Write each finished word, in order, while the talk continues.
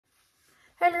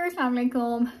Hello अस्सलाम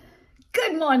वालेकुम,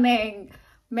 good morning.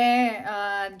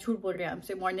 मैं झूठ बोल रही हूँ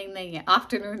आपसे, मॉर्निंग नहीं है,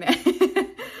 आफ्टरनून है।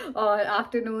 और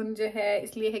आफ्टरनून जो है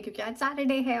इसलिए है क्योंकि आज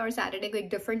सैटरडे है और सैटरडे को एक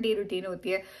डिफरेंट ही रूटीन होती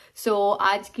है। सो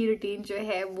आज की रूटीन जो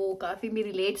है वो काफ़ी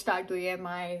मेरी लेट स्टार्ट हुई है।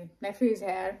 माई Neiphiu is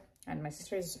here and my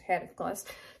sister is here of course.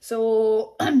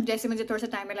 सो जैसे मुझे थोड़ा सा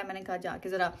टाइम मिला, मैंने कहा जाके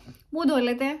ज़रा मुंह धो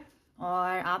लेते हैं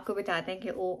और आपको बताते हैं कि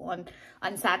ओ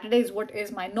on Saturdays what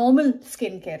is my normal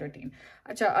skin care routine.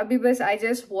 अच्छा, अभी बस I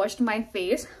just washed my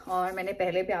face और मैंने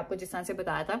पहले भी आपको जिस तरह से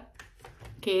बताया था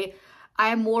कि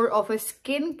I am more of a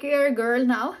skin care girl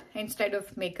now instead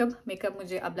of makeup. Makeup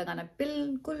मुझे अब लगाना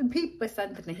बिल्कुल भी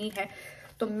पसंद नहीं है,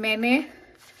 तो मैंने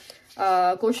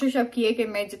कोशिश अब की है कि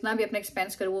मैं जितना भी अपना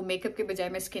एक्सपेंस करूँ वो मेकअप के बजाय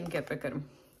मैं स्किन केयर पे करूँ।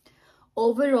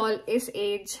 ओवरऑल इस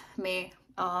एज में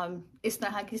इस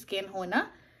तरह की स्किन होना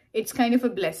it's kind of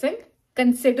a blessing,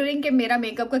 considering कि मेरा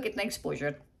मेकअप का कितना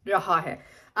एक्सपोजर रहा है।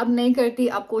 अब नहीं करती,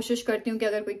 अब कोशिश करती हूँ कि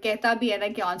अगर कोई कहता भी है ना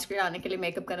कि ऑन स्क्रीन आने के लिए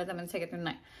मेकअप करना, तो मैं से कहती हूँ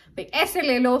नहीं भाई, ऐसे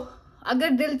ले लो। अगर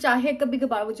दिल चाहे, कभी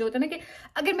कभार वो जो होता है ना कि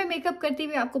अगर मैं मेकअप करती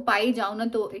हुई आपको पाई जाऊँ ना,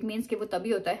 तो इट मीन्स कि वो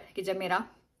तभी होता है कि जब मेरा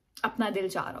अपना दिल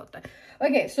चाह रहा होता है।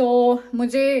 ओके, सो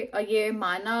मुझे ये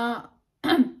माना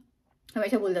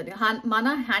हमेशा भूल जाती हूँ, हाँ,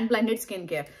 माना हैंड ब्लेंडेड स्किन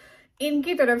केयर,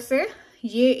 इनकी तरफ से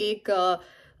ये एक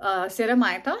सीरम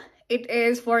आया था। इट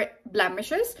इज फॉर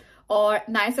ब्लैमिशेस और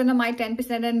नाइसिनामाइड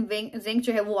 10% एंड जिंक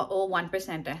जो है वो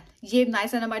 1% है। ये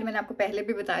नाइसिनामाइड मैंने आपको पहले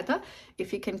भी बताया था।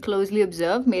 If you can closely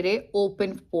observe, मेरे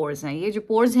ओपन पोर्स हैं, ये जो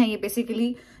पोर्स हैं ये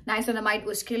बेसिकली नाइसिनामाइड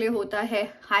उसके लिए होता है।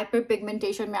 हाइपर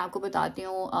पिगमेंटेशन मैं आपको बताती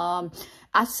हूँ,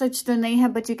 आज सच तो नहीं है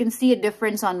but you can see a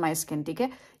difference on my skin. ठीक है,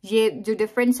 ये जो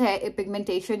डिफरेंस है,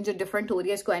 पिगमेंटेशन जो डिफरेंट हो रही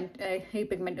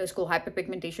है, इसको हाइपर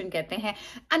पिगमेंटेशन कहते हैं,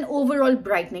 एंड ओवरऑल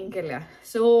ब्राइटनिंग के लिए।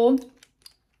 सो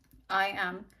I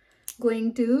am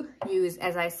going to use,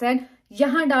 as I said,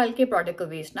 यहाँ डाल के प्रोडक्ट को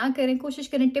वेस्ट ना करें, कोशिश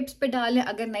करें टिप्स पे डालें,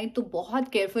 अगर नहीं तो बहुत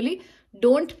carefully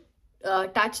don't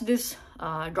touch this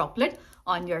droplet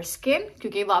on your skin,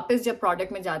 क्योंकि वापस जब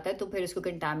प्रोडक्ट में जाता है तो फिर इसको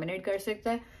कंटामिनेट कर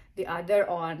सकता है। The other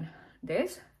on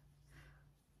this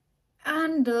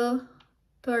and the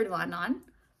third one on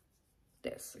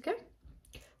this. Okay,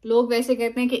 लोग वैसे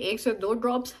कहते हैं कि 1 से 2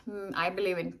 drops, I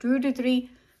believe in 2 to 3।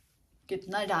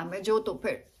 कितना डैमेज हो तो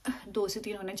फिर 2 से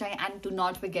 3 होने चाहिए। And do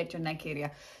not forget your neck area.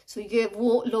 सो ये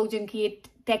वो लोग जिनकी ये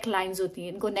टेक लाइन्स होती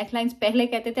हैं, इनको नेक लाइन्स पहले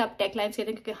कहते थे, अब टेक लाइन्स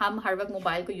कहते हैं, क्योंकि हम हर वक्त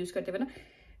मोबाइल को यूज करते हुए ना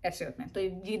ऐसे होते हैं। तो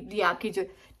ये आपकी जो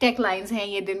टेक लाइन्स हैं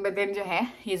ये दिन ब दिन जो है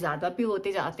ये ज्यादा भी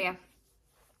होते जाते हैं।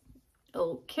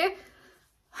 Okay,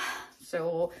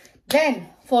 so then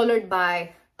followed by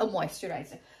a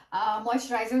moisturiser.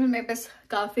 Moisturiser में मेरे पास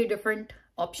काफी डिफरेंट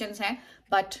ऑप्शंस हैं,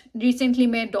 बट रिसेंटली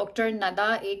मैं डॉक्टर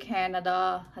नदा, एक है नदा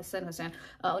हसन हुसैन,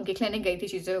 उनकी क्लिनिक गई थी।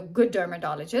 She is a good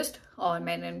dermatologist और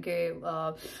मैंने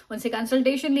उनसे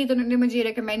कंसल्टेशन ली, तो उन्होंने मुझे ये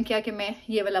रिकमेंड किया कि मैं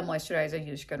ये वाला मॉइस्चराइजर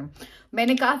यूज करूं।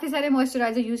 मैंने काफ़ी सारे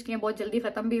मॉइस्चराइजर यूज किए, बहुत जल्दी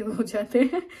ख़त्म भी हो जाते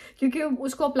हैं क्योंकि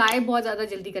उसको अप्लाई बहुत ज़्यादा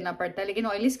जल्दी करना पड़ता है, लेकिन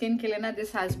ऑयली स्किन के लिए ना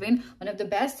this has been one of the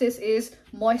best. This is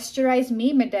moisturise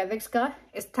मी मेडेविक्स का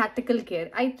aesthetical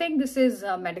care. I think this is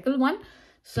medical one,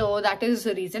 so that is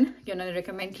the reason कि उन्होंने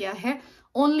रिकमेंड किया है।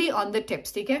 ओनली ऑन द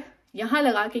टिप्स, ठीक है, यहाँ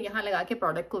लगा के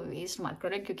प्रोडक्ट को वेस्ट मत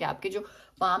करें, क्योंकि आपके जो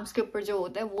पाम्स के ऊपर जो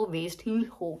होता है वो वेस्ट ही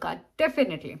होगा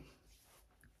definitely.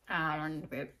 And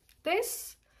with this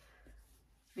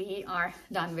we are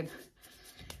done with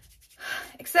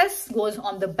access goes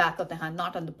on the back of the hand,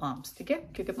 not on the palms. ठीक है,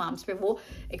 क्योंकि पाम्स पे वो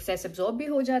एक्सेस एब्जॉर्ब भी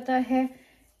हो जाता है।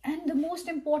 And the most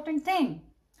important thing,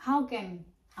 how can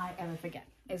I ever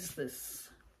forget, is this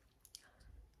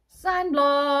sun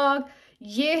block.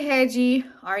 ये है जी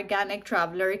ऑर्गेनिक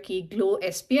ट्रैवलर की ग्लो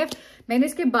SPF। मैंने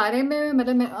इसके बारे में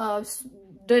मतलब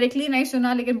डायरेक्टली नहीं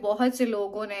सुना, लेकिन बहुत से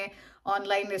लोगों ने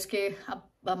ऑनलाइन इसके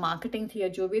मार्केटिंग थी या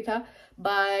जो भी था,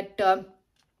 बट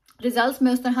रिजल्ट्स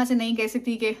में उस तरह से नहीं कह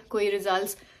सकती कि कोई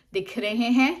रिजल्ट्स दिख रहे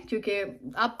हैं, क्योंकि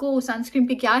आपको सनस्क्रीन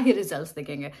पे क्या ही रिजल्ट्स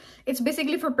दिखेंगे। इट्स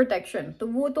बेसिकली फॉर प्रोटेक्शन, तो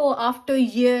वो तो आफ्टर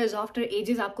ईयर्स, आफ्टर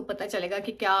एजेस आपको पता चलेगा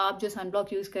कि क्या आप जो सन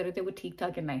ब्लॉक यूज कर रहे थे वो ठीक था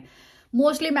कि नहीं।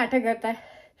 मोस्टली मैटर करता है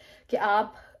कि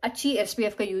आप अच्छी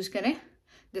SPF का यूज करें।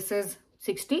 दिस इज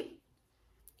 60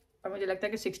 और मुझे लगता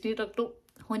है कि 60 तक तो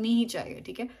होनी ही चाहिए।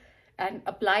 ठीक है, and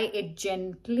apply it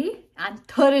gently and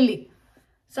thoroughly.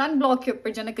 Sun block के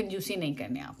ऊपर जाना कंजूसी नहीं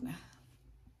करनी आपने।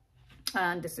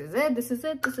 And this is it, this is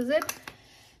it, this is it.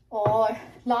 और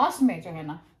लास्ट में जो है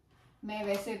ना, मैं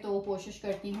वैसे तो कोशिश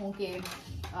करती हूँ कि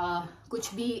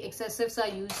कुछ भी एक्सेसिव सा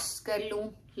यूज कर लूँ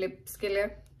लिप्स के लिए,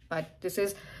 but this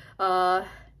is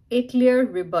A Clear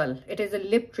Rebel. It is a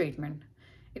lip treatment.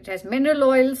 It has mineral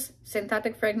oils,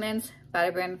 synthetic fragrance,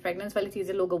 paraben, fragrance वाली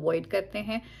चीजें लोग अवॉइड करते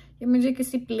हैं। ये मुझे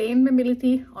किसी प्लेन में मिली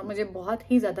थी और मुझे बहुत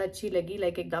ही ज़्यादा अच्छी लगी,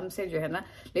 लाइक एकदम से जो है ना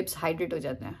लिप्स हाइड्रेट हो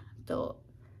जाते हैं. तो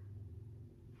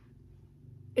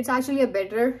it's actually a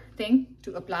better thing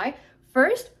to apply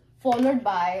first, followed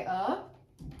by a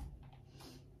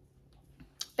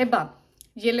lip balm.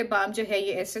 ये lip balm जो है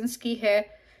ये Essence की है,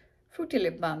 fruity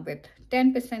lip balm with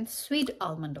 10% sweet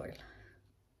almond oil.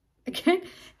 Again,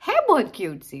 है बहुत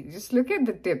cute C. Just look at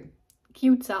the tip.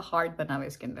 Cute सा heart बना हुआ है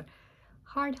इसके अंदर.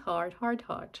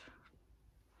 Heart.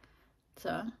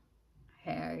 So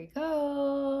here we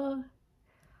go.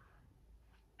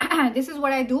 This is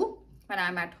what I do when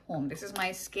I'm at home. This is my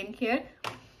skincare.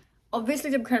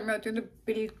 Obviously जब घर में होती हूँ तो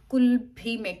बिल्कुल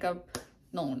भी मेकअप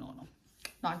no,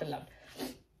 not allowed.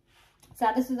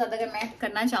 ज़्यादा से ज़्यादा अगर मैं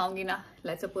करना चाहूँगी ना,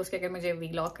 let's suppose कि अगर मुझे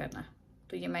vlog करना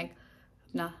तो ये मैं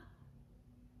अपना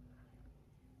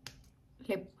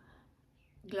लिप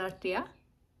ग्लॉस दिया,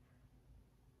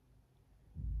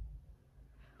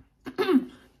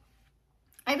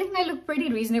 I think I look pretty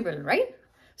reasonable, right?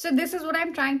 So this is what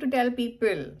I'm trying to tell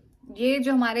people. ये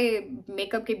जो हमारे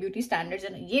मेकअप के ब्यूटी स्टैंडर्ड्स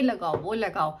हैं, ये लगाओ वो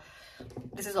लगाओ,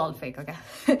 this is all fake.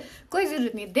 Okay, कोई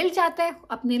जरूरत नहीं. दिल चाहता है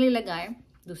अपने लिए लगाएं,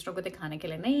 दूसरों को दिखाने के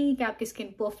लिए नहीं कि आपकी स्किन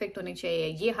परफेक्ट होनी चाहिए.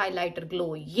 ये हाइलाइटर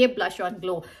ग्लो, ये ब्लश ऑन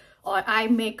ग्लो, और eye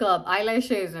makeup, eye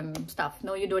lashes and stuff.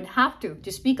 No, you don't have to.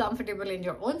 Just be comfortable in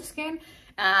your own skin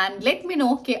and let me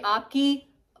know कि आपकी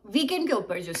वीकेंड के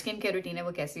ऊपर जो स्किन केयर रूटीन है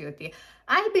वो कैसी होती है.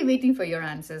 I will be waiting for your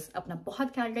answers. अपना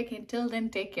बहुत ख्याल रखें. Till then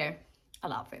take care.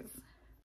 अल्लाह हाफिज.